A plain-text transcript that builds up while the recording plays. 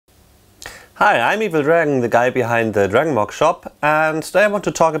Hi, I'm Evil Dragon, the guy behind the DragonMog shop, and today I want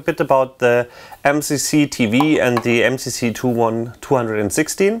to talk a bit about the MCC-TV and the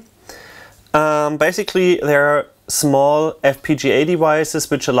MCC-216. Basically, they're small FPGA devices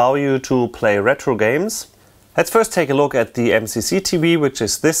which allow you to play retro games. Let's first take a look at the MCC-TV, which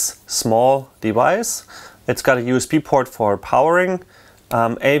is this small device. It's got a USB port for powering,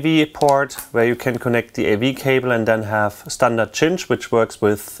 AV port where you can connect the AV cable and then have standard cinch, which works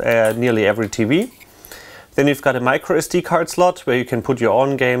with nearly every TV. Then you've got a micro SD card slot where you can put your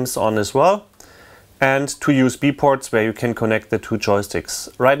own games on as well, and two USB ports where you can connect the two joysticks.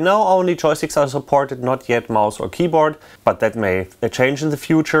 Right now only joysticks are supported, not yet mouse or keyboard, but that may change in the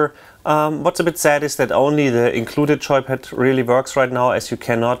future. What's a bit sad is that only the included joypad really works right now, as you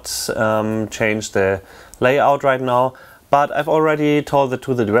cannot change the layout right now. But I've already told it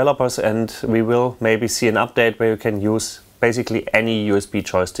to the developers, and we will maybe see an update where you can use basically any USB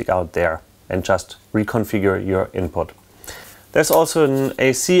joystick out there and just reconfigure your input. There's also an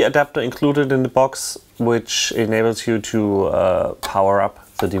AC adapter included in the box, which enables you to power up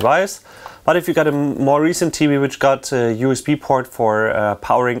the device. But if you got a more recent TV which got a USB port for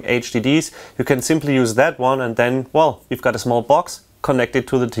powering HDDs, you can simply use that one, and then, well, you've got a small box connected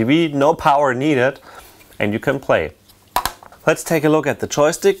to the TV, no power needed, and you can play. Let's take a look at the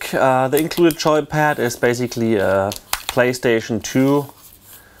joystick. The included joypad is basically a PlayStation 2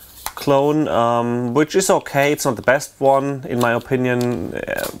 clone, which is okay. It's not the best one in my opinion,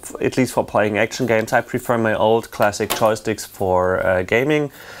 at least for playing action games. I prefer my old classic joysticks for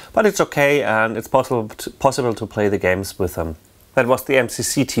gaming, but it's okay, and it's possible to play the games with them. That was the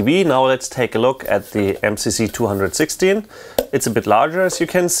MCC-TV. Now let's take a look at the MCC-216. It's a bit larger, as you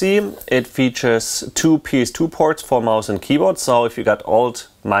can see. It features two PS2 ports for mouse and keyboard, so if you got old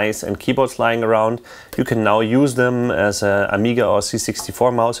mice and keyboards lying around, you can now use them as an Amiga or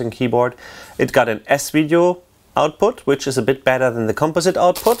C64 mouse and keyboard. It got an S-video output, which is a bit better than the composite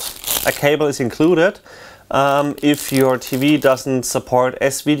output. A cable is included. If your TV doesn't support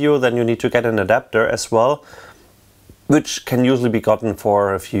S-video, then you need to get an adapter as well, which can usually be gotten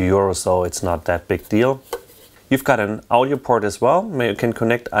for a few euros, so it's not that big deal. You've got an audio port as well, where you can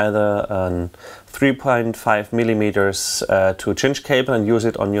connect either a 3.5mm to a cinch cable and use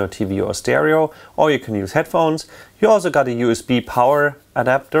it on your TV or stereo, or you can use headphones. You also got a USB power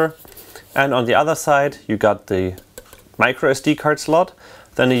adapter, and on the other side you got the micro SD card slot,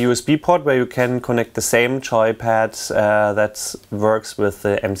 then a USB port where you can connect the same joypad that works with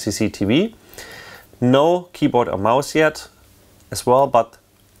the MCC-TV. No keyboard or mouse yet as well, but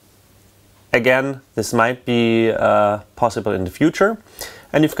again, this might be possible in the future.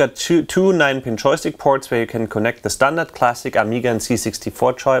 And you've got two 9-pin joystick ports where you can connect the standard classic Amiga and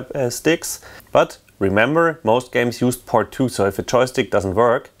C64 joysticks. But remember, most games use port 2, so if a joystick doesn't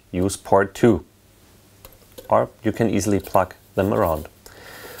work, use port 2. Or you can easily plug them around.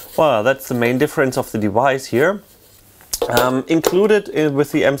 Well, that's the main difference of the device here. Included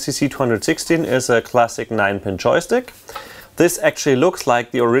with the MCC-216 is a classic 9-pin joystick. This actually looks like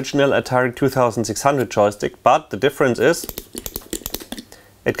the original Atari 2600 joystick, but the difference is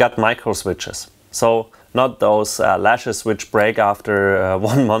it got micro switches. So not those lashes which break after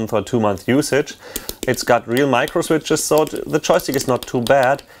 1 month or 2 month usage. It's got real micro switches, so the joystick is not too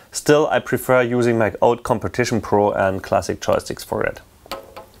bad. Still, I prefer using my old Competition Pro and classic joysticks for it.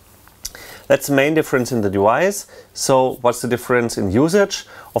 That's the main difference in the device. So what's the difference in usage?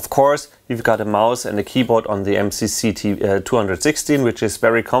 Of course, you've got a mouse and a keyboard on the MCC-216, which is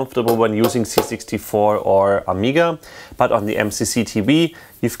very comfortable when using C64 or Amiga. But on the MCC-TV,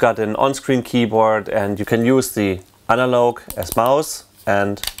 you've got an on-screen keyboard, and you can use the analog as mouse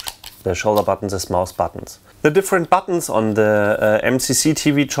and the shoulder buttons as mouse buttons. The different buttons on the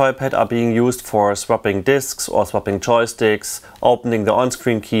MCC-TV joypad are being used for swapping discs or swapping joysticks, opening the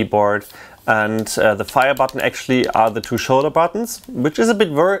on-screen keyboard, and the fire button actually are the two shoulder buttons, which is a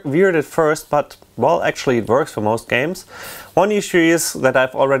bit weird at first, but well, actually it works for most games. One issue is that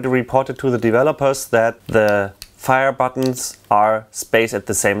I've already reported to the developers that the fire buttons are spaced at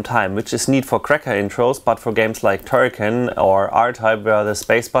the same time, which is neat for cracker intros, but for games like Turrican or R-Type, where the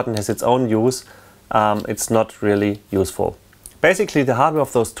space button has its own use, it's not really useful. Basically, the hardware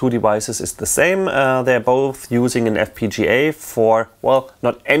of those two devices is the same. They're both using an FPGA for, well,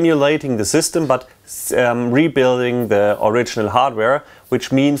 not emulating the system, but rebuilding the original hardware,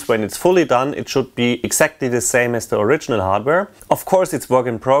 which means when it's fully done, it should be exactly the same as the original hardware. Of course, it's work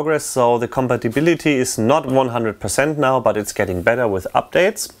in progress, so the compatibility is not 100% now, but it's getting better with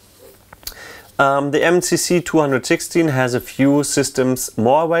updates. The MCC-216 has a few systems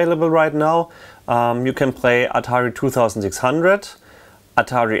more available right now. You can play Atari 2600,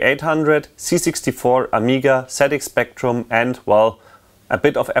 Atari 800, C64, Amiga, ZX Spectrum, and, well, a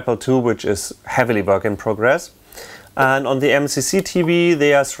bit of Apple II, which is heavily work in progress. And on the MCC-TV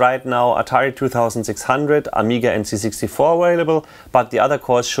there's right now Atari 2600, Amiga and C64 available, but the other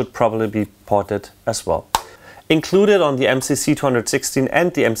cores should probably be ported as well. Included on the MCC-216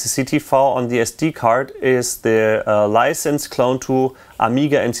 and the MCC-TV on the SD card is the licensed Clone 2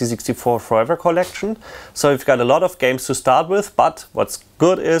 Amiga and C64 Forever collection. So you've got a lot of games to start with, but what's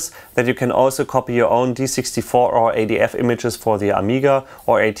good is that you can also copy your own D64 or ADF images for the Amiga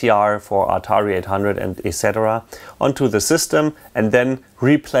or ATR for Atari 800 and etc. onto the system and then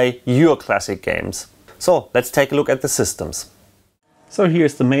replay your classic games. So let's take a look at the systems. So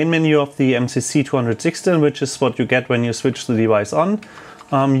here's the main menu of the MCC-216, which is what you get when you switch the device on.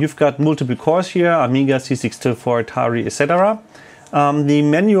 You've got multiple cores here, Amiga, C64, Atari, etc. The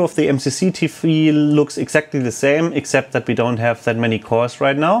menu of the MCC-TV looks exactly the same, except that we don't have that many cores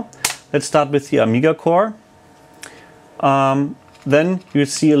right now. Let's start with the Amiga core. Then you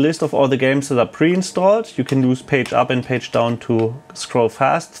see a list of all the games that are pre-installed. You can use page up and page down to scroll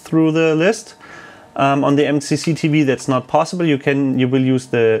fast through the list. On the MCC-TV that's not possible. You will use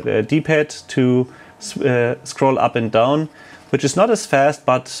the D-pad to scroll up and down, which is not as fast,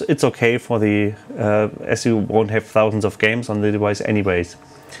 but it's okay for the as you won't have thousands of games on the device anyways.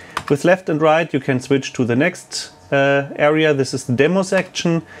 With left and right you can switch to the next area. This is the demo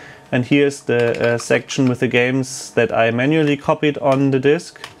section, and here's the section with the games that I manually copied on the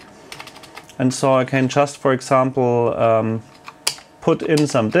disk. And so I can just, for example, put in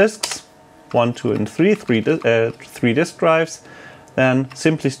some disks. 1, 2, and 3 disk drives, then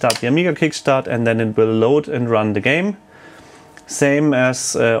simply start the Amiga kickstart and then it will load and run the game. Same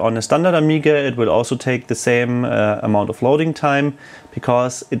as on a standard Amiga, it will also take the same amount of loading time,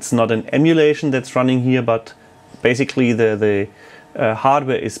 because it's not an emulation that's running here, but basically the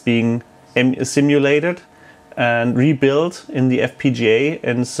hardware is being simulated and rebuilt in the FPGA,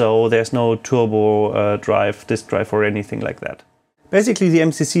 and so there's no turbo disk drive or anything like that. Basically the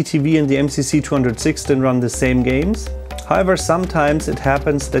MCC-TV and the MCC-216 run the same games. However, sometimes it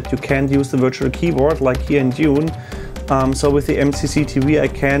happens that you can't use the virtual keyboard, like here in Dune. So with the MCC-TV I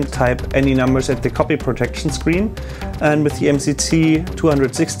can't type any numbers at the copy protection screen. And with the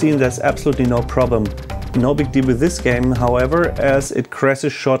MCC-216 there's absolutely no problem. No big deal with this game, however, as it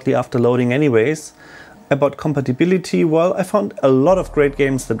crashes shortly after loading anyways. About compatibility, well, I found a lot of great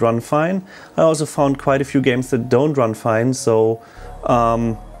games that run fine. I also found quite a few games that don't run fine, so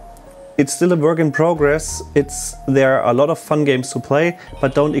it's still a work in progress. There are a lot of fun games to play,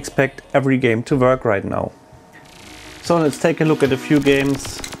 but don't expect every game to work right now. So let's take a look at a few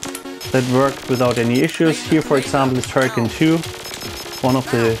games that work without any issues. Here, for example, is Turrican 2, one of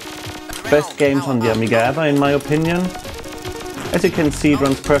the best games on the Amiga ever, in my opinion. As you can see, it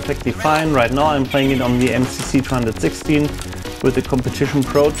runs perfectly fine. Right now I'm playing it on the MCC-216 with the Competition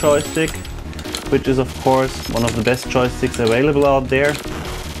Pro joystick, which is of course one of the best joysticks available out there.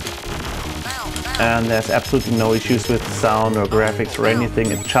 And there's absolutely no issues with sound or graphics or anything,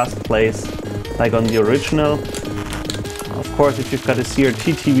 it just plays like on the original. Of course, if you've got a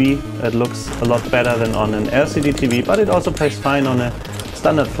CRT TV, it looks a lot better than on an LCD TV, but it also plays fine on a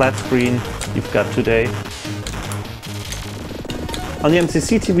standard flat screen you've got today. On the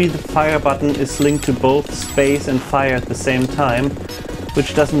MCC-TV, the fire button is linked to both space and fire at the same time,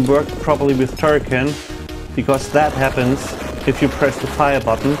 which doesn't work properly with Turrican, because that happens if you press the fire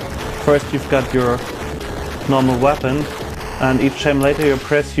button. First you've got your normal weapon, and each time later you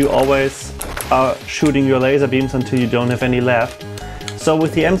press, you always are shooting your laser beams until you don't have any left. So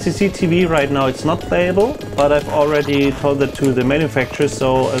with the MCC-TV right now it's not playable, but I've already told that to the manufacturer,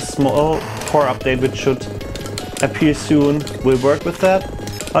 so a small core update which should appear soon will work with that.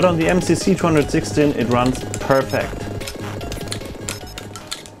 But on the MCC-216 it runs perfect.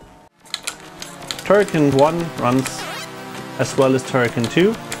 Turrican 1 runs as well as Turrican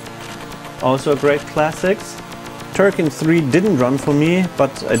 2, also a great classics. Turrican 3 didn't run for me,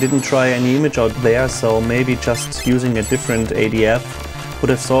 but I didn't try any image out there, so maybe just using a different ADF would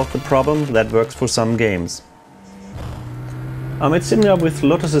have solved the problem. That works for some games. It's similar with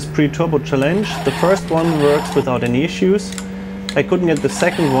Lotus's Pre-Turbo Challenge. The first one works without any issues. I couldn't get the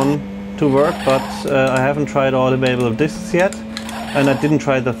second one to work, but I haven't tried all available discs yet. And I didn't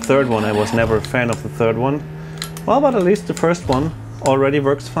try the third one, I was never a fan of the third one. Well, but at least the first one already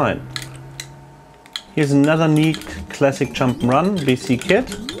works fine. Here's another neat classic jump and run, BC Kid.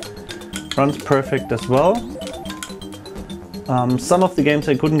 Runs perfect as well. Some of the games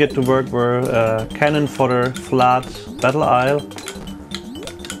I couldn't get to work were Cannon Fodder, Flat, Battle Isle.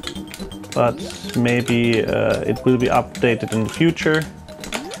 But maybe it will be updated in the future.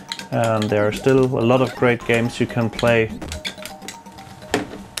 and there are still a lot of great games you can play.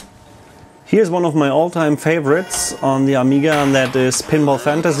 Here's one of my all-time favorites on the Amiga, and that is Pinball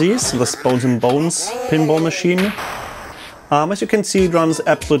Fantasies, the Bones and Bones pinball machine. As you can see, it runs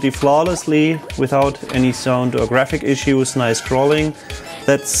absolutely flawlessly without any sound or graphic issues, nice scrolling.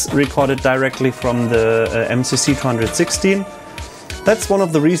 That's recorded directly from the MCC-216. That's one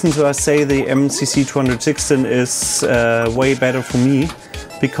of the reasons why I say the MCC-216 is way better for me,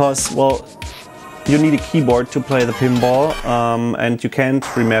 because, well, you need a keyboard to play the pinball, and you can't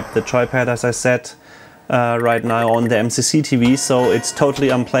remap the joypad, as I said, right now on the MCC-TV, so it's totally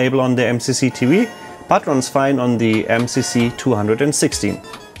unplayable on the MCC-TV, but runs fine on the MCC-216.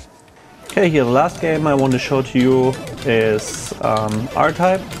 Okay, here the last game I want to show to you is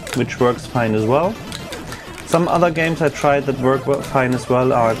R-Type, which works fine as well. Some other games I tried that work fine as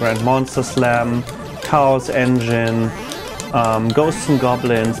well are Grand Monster Slam, Chaos Engine, Ghosts and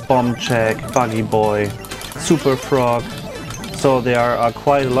Goblins, Bomb Check, Buggy Boy, Super Frog. So there are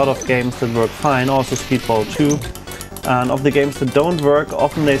quite a lot of games that work fine, also Speedball 2. And of the games that don't work,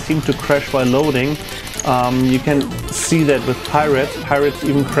 often they seem to crash while loading. You can see that with Pirates. Pirates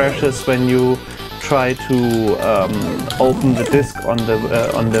even crashes when you try to open the disk on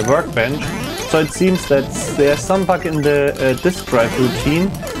the workbench. So it seems that there's some bug in the disk drive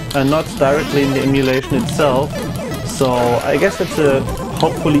routine and not directly in the emulation itself. So I guess it's a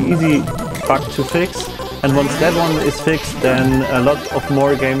hopefully easy bug to fix. And once that one is fixed, then a lot of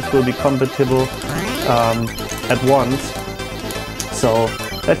more games will be compatible at once. So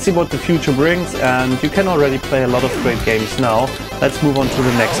let's see what the future brings, and you can already play a lot of great games now. Let's move on to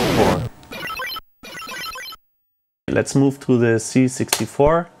the next core. Let's move to the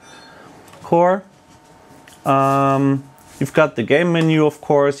C64 core. You've got the game menu, of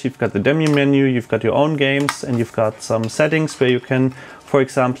course, you've got the demo menu, you've got your own games, and you've got some settings where you can, for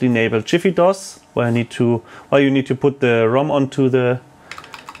example, enable Jiffy DOS, where you need to put the ROM onto the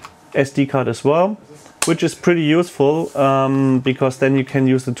SD card as well, which is pretty useful because then you can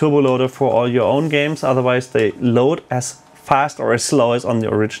use the turbo loader for all your own games. Otherwise they load as fast or as slow as on the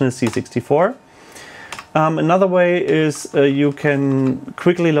original C64. Another way is you can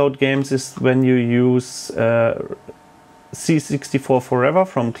quickly load games is when you use C64 Forever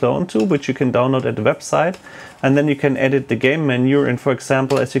from Clone2, which you can download at the website, and then you can edit the game menu. And for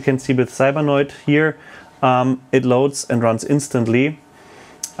example, as you can see with Cybernoid here, it loads and runs instantly.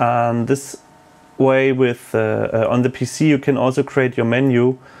 And this way with on the PC you can also create your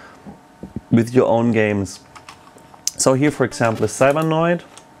menu with your own games. So here, for example, is Cybernoid.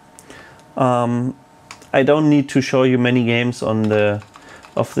 I don't need to show you many games on the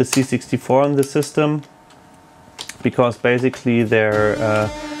C64 on the system, because basically the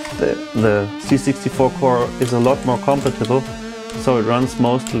C64 core is a lot more compatible. So it runs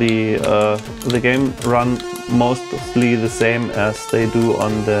mostly the game run mostly the same as they do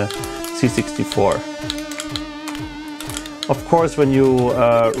on the C64. Of course, when you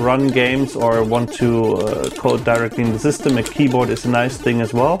run games or want to code directly in the system, a keyboard is a nice thing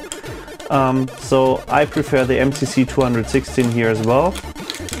as well. So I prefer the MCC-216 here as well.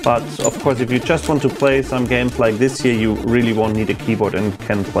 But of course, if you just want to play some games like this here, you really won't need a keyboard and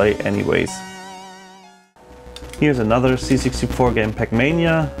can play anyways. Here's another C64 game,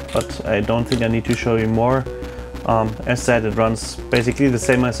 Pac-Mania, but I don't think I need to show you more. As said, it runs basically the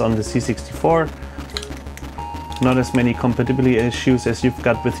same as on the C64. Not as many compatibility issues as you've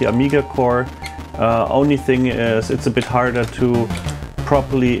got with the Amiga core. Only thing is it's a bit harder to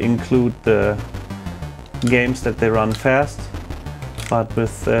properly include the games that they run fast. But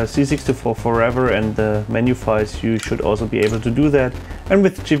with C64 Forever and the menu files, you should also be able to do that. And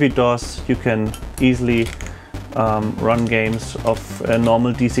with Jiffy DOS, you can easily run games of a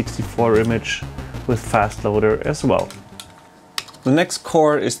normal D64 image with fast loader as well. The next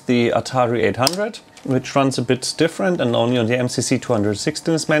core is the Atari 800, which runs a bit different and only on the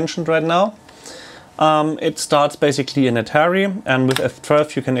MCC-216 is mentioned right now. It starts basically in Atari, and with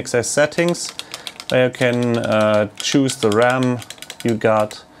F12 you can access settings where you can choose the RAM you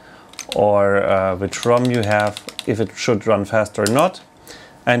got or which ROM you have, if it should run fast or not.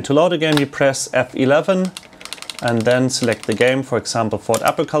 And to load again you press F11 and then select the game, for example Fort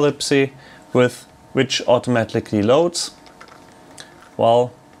Apocalypse, with which automatically loads.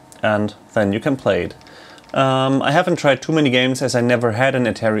 Well, and then you can play it. I haven't tried too many games as I never had an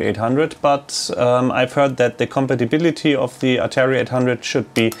Atari 800, but I've heard that the compatibility of the Atari 800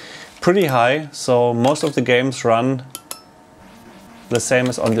 should be pretty high, so most of the games run the same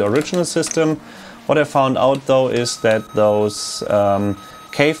as on the original system. What I found out though is that those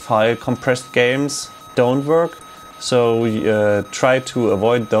CAV file compressed games don't work, So try to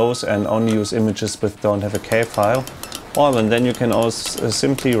avoid those and only use images which don't have a K file. And then you can also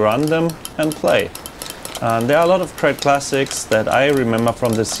simply run them and play. There are a lot of great classics that I remember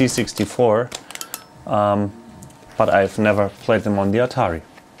from the C64, but I've never played them on the Atari.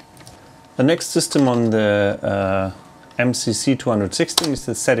 The next system on the MCC-216 is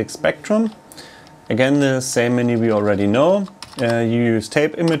the ZX Spectrum. Again, the same menu we already know. You use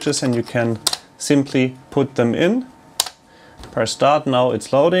tape images and you can simply put them in. Press start, now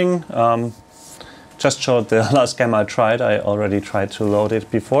it's loading. Just showed the last game I tried. I already tried to load it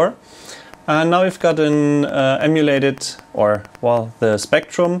before. And now we've got an emulated, the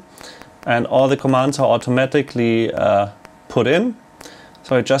Spectrum, and all the commands are automatically put in.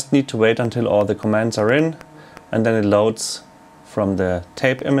 So I just need to wait until all the commands are in, and then it loads from the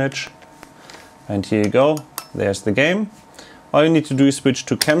tape image. And here you go, there's the game. All you need to do is switch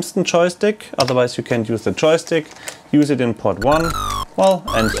to Kempston joystick, otherwise you can't use the joystick. Use it in port 1.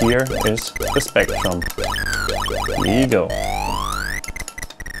 And here is the Spectrum. Here you go.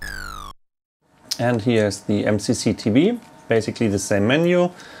 And here's the MCC-TV, basically the same menu.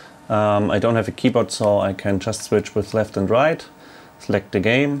 I don't have a keyboard, so I can just switch with left and right, select the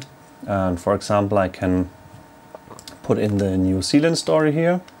game, and for example I can put in the New Zealand story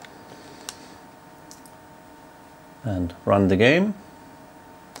here and run the game.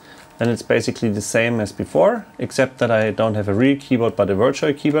 Then it's basically the same as before, except that I don't have a real keyboard but a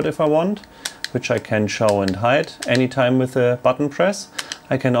virtual keyboard if I want, which I can show and hide anytime with a button press.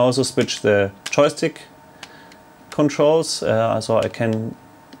 I can also switch the joystick controls, so I can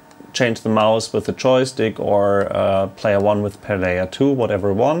change the mouse with the joystick or player 1 with player 2, whatever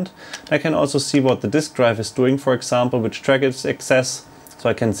I want. I can also see what the disk drive is doing, for example, which track it's access, so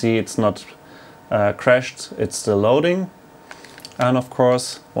I can see it's not crashed, it's still loading. And of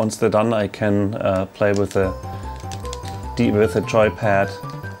course, once they're done, I can play with the joypad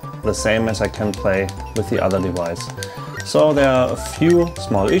the same as I can play with the other device. So there are a few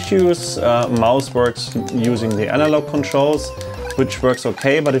small issues. Mouse works using the analog controls, which works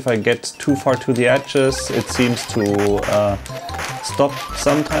okay, but if I get too far to the edges, it seems to stop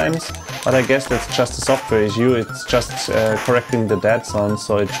sometimes. But I guess that's just a software issue. It's just correcting the dead zone,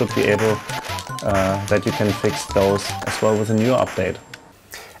 so it should be able that you can fix those as well with a new update.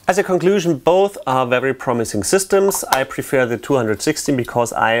 As a conclusion, both are very promising systems. I prefer the 216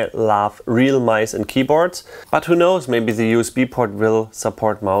 because I love real mice and keyboards. But who knows, maybe the USB port will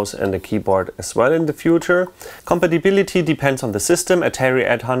support mouse and a keyboard as well in the future. Compatibility depends on the system. Atari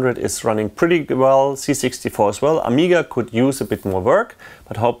 800 is running pretty well, C64 as well. Amiga could use a bit more work,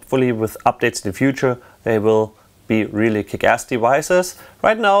 but hopefully with updates in the future they will be really kick-ass devices.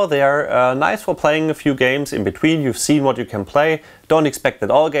 Right now they are nice for playing a few games in between. You've seen what you can play. Don't expect that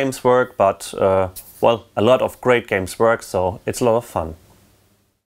all games work, but well, a lot of great games work, so it's a lot of fun.